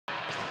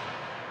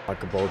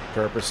talk about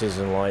purposes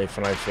in life,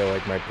 and I feel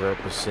like my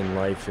purpose in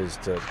life is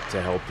to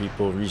help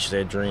people reach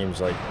their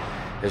dreams. Like,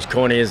 as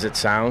corny as it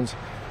sounds,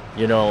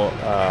 you know,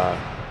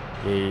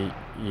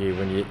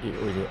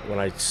 when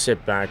I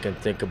sit back and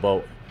think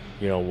about,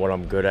 you know, what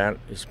I'm good at,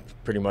 it's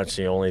pretty much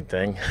the only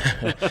thing.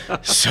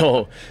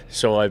 so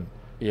I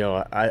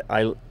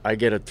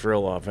get a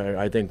thrill off it.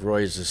 I think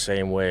Roy's the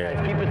same way.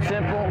 Keep it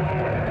simple,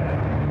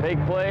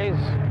 big plays.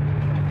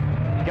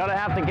 Gotta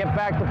have to get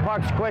back to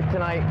pucks quick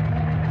tonight.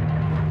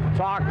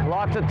 Talk,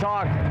 lots of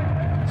talk,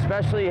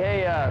 especially,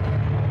 hey,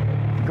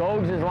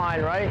 Gogs'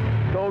 line, right?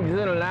 Gogs is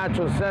in a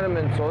natural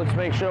sentiment, so let's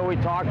make sure we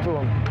talk to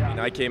him.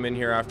 I came in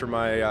here after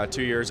my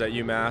 2 years at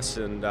UMass,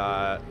 and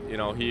you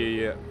know,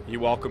 he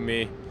welcomed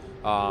me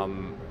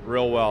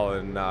real well,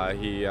 and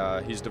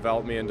he's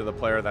developed me into the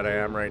player that I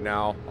am right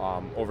now.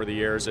 Over the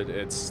years,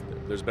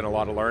 there's been a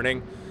lot of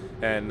learning,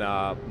 and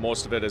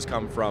most of it has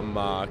come from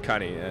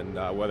Cunny,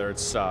 and whether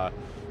it's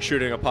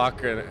shooting a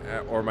puck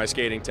or my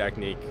skating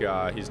technique,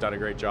 he's done a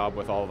great job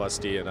with all of us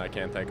D, and I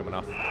can't thank him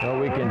enough. What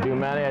we can do,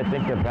 Matty, I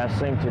think the best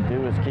thing to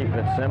do is keep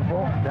it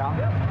simple.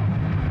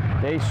 Yeah.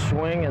 They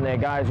swing and their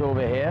guys over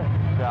here.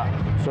 Yeah.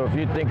 So if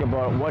you think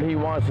about it, what he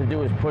wants to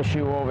do is push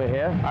you over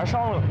here. I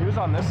saw him, he was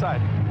on this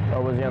side. Oh,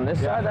 was he on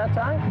this side that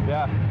time?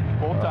 Yeah,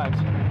 both times.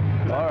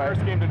 All right.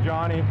 First game to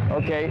Johnny.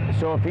 Okay,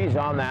 so if he's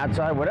on that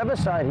side, whatever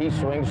side he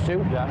swings to,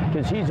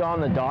 because he's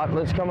on the dot,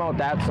 let's come out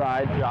that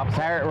side,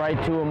 carry it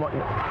right to him,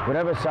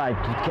 whatever side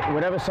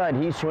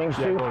he swings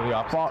to, go to the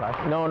opposite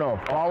side. No,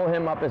 follow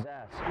him up his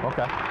ass.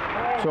 Okay.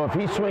 So if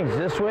he swings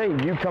this way,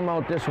 you come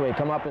out this way,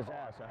 come up his ass.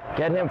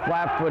 Get him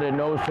flat-footed,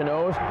 nose to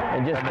nose,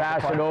 and just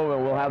pass it over,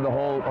 and we'll have the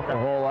whole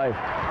life.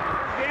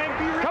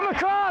 Come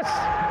across!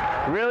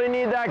 Really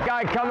need that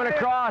guy coming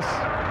across.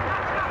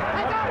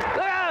 Look out!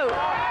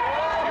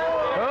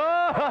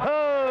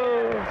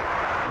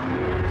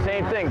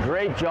 Same thing,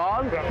 great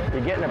job.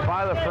 You're getting it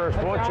by the first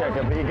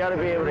forechecker, but you got to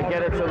be able to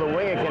get it so the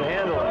winger can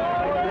handle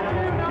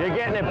it. You're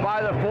getting it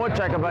by the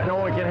forechecker, but no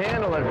one can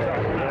handle it.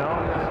 You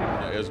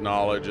know? His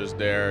knowledge is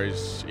there.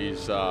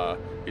 He's a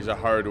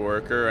hard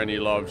worker, and he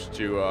loves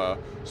to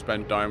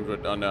spend time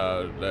on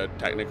the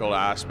technical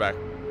aspect,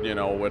 you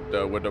know, with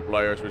the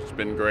players, which has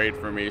been great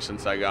for me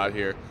since I got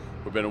here.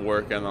 We've been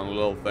working on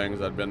little things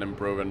that have been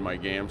improving my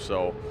game.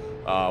 So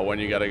when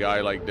you get a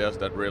guy like this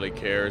that really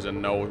cares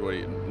and knows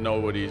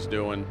what he's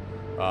doing,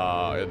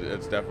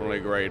 it's definitely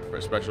great,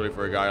 especially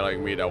for a guy like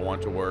me that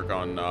wants to work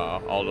on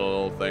all the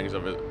little things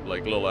of it,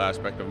 like little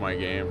aspect of my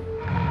game.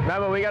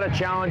 Remember, we got a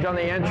challenge on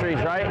the entries,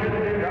 right?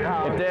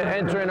 If they're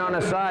entering on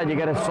the side, you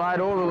got to slide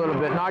over a little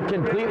bit, not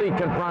completely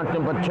confront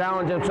them, but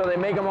challenge them so they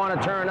make them want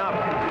to turn up.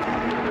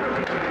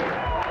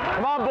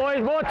 Come on,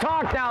 boys, more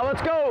talk now.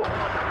 Let's go.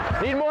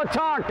 Need more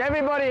talk.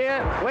 Everybody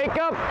here, wake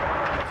up.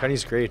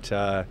 Cunny's great.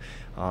 A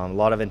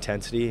lot of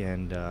intensity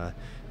and a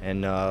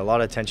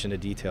lot of attention to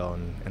detail,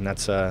 and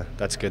that's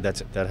good.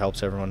 That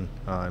helps everyone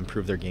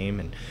improve their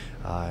game, and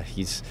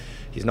he's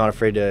not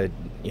afraid to,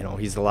 you know,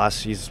 he's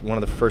one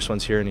of the first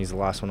ones here, and he's the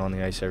last one on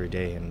the ice every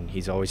day, and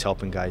he's always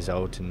helping guys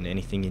out and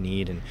anything you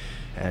need,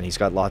 and he's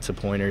got lots of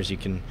pointers.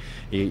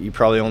 You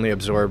probably only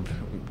absorb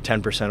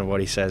 10% of what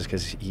he says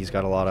because he's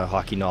got a lot of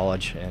hockey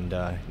knowledge, and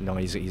you know,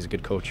 he's a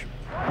good coach.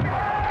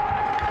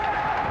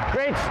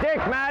 Great stick,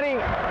 Matty.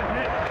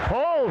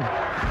 Hold,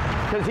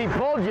 because he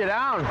pulled you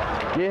down.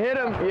 You hit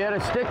him, you had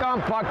a stick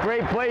on puck,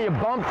 great play, you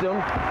bumped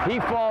him, he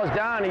falls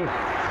down,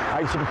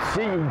 I should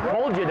see, he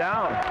pulled you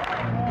down.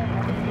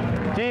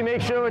 D,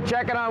 make sure we're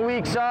checking on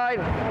weak side.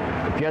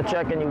 If you're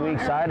checking your weak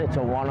side, it's a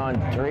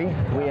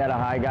 1-on-3. We had a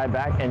high guy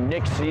back, and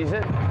Nick sees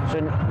it. So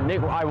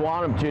Nick, I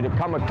want him to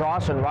come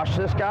across and rush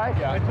this guy.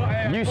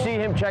 Yeah. You see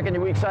him checking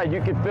your weak side,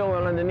 you can fill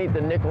in underneath,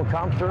 and Nick will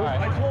come through.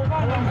 Right. I told him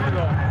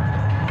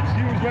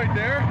he was right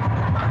there.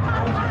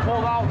 He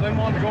pulled out, then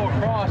wanted to go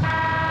across. I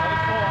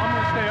just told him, I'm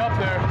going to stay up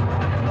there.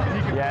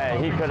 Yeah,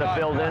 he could have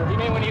filled in. You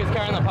mean when he was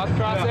carrying the puck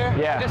across there?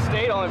 Yeah. I just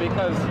stayed only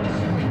because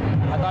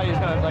I thought he was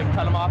going to like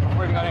cut him off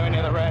before he got anywhere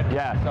near the red.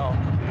 Yeah. So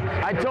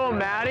I told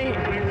Matty,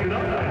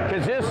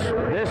 because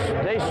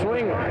they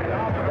swing,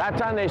 that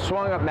time they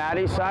swung up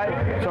Matty's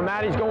side, so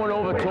Matty's going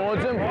over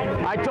towards him.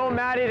 I told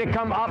Matty to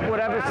come up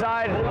whatever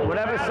side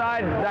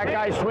that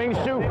guy swings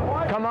to,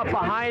 come up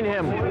behind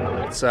him.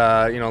 It's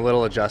you know,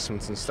 little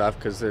adjustments and stuff,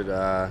 because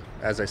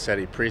as I said,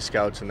 he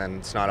pre-scouts, and then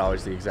it's not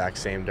always the exact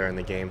same during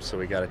the game, so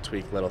we got to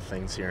tweak little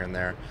things here and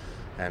there.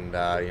 And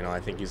you know, I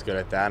think he's good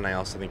at that, and I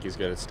also think he's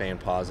good at staying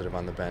positive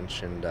on the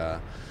bench, and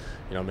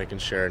you know, making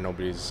sure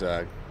nobody's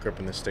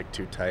gripping the stick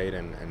too tight,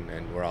 and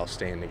we're all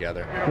staying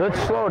together. Let's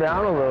slow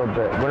down a little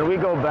bit. When we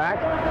go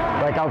back,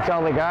 like I'll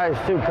tell the guys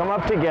too, come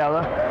up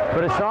together,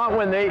 but it's not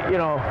when they, you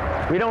know,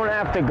 we don't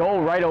have to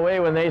go right away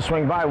when they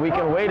swing by. We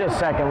can wait a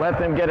second, let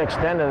them get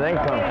extended, then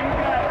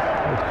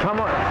come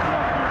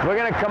on. We're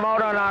going to come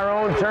out on our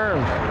own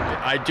terms.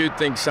 I do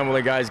think some of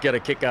the guys get a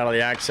kick out of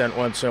the accent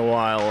once in a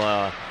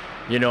while.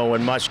 You know,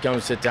 when Mush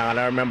comes to town.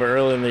 I remember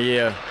early in the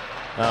year,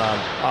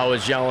 I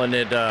was yelling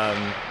at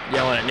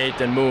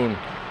Nathan Moon,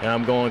 and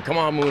I'm going, "Come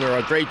on,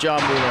 Mooner! Great job,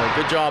 Mooner!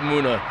 Good job,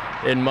 Mooner!"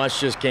 And Mush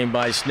just came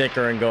by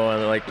snickering,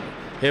 going like,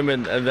 him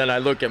and then I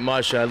look at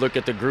Mush, I look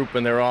at the group,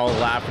 and they're all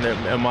laughing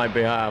at my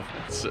behalf.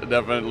 It's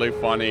definitely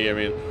funny. I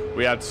mean,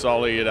 we had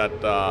Sully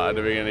at the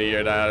beginning of the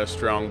year that had a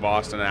strong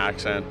Boston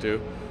accent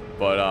too,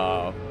 but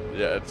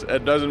yeah,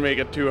 it doesn't make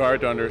it too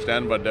hard to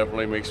understand, but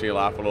definitely makes me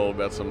laugh a little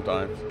bit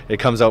sometimes. It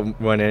comes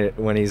out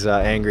when he's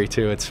angry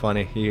too. It's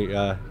funny. You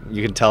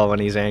can tell when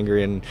he's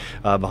angry, and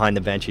behind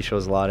the bench he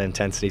shows a lot of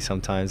intensity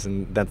sometimes,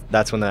 and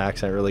that's when the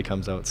accent really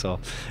comes out. So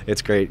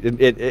it's great.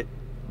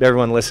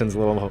 Everyone listens a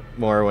little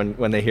more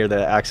when they hear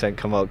the accent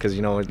come out, because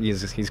you know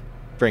he's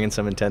bringing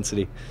some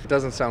intensity. It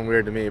doesn't sound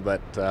weird to me,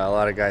 but a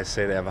lot of guys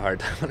say they have a hard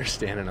time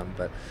understanding them.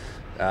 But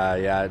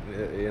yeah,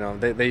 you know,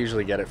 they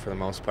usually get it for the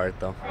most part,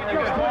 though.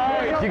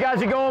 You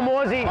guys are going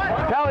Morsey.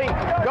 Pelly,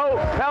 go,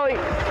 Pelly.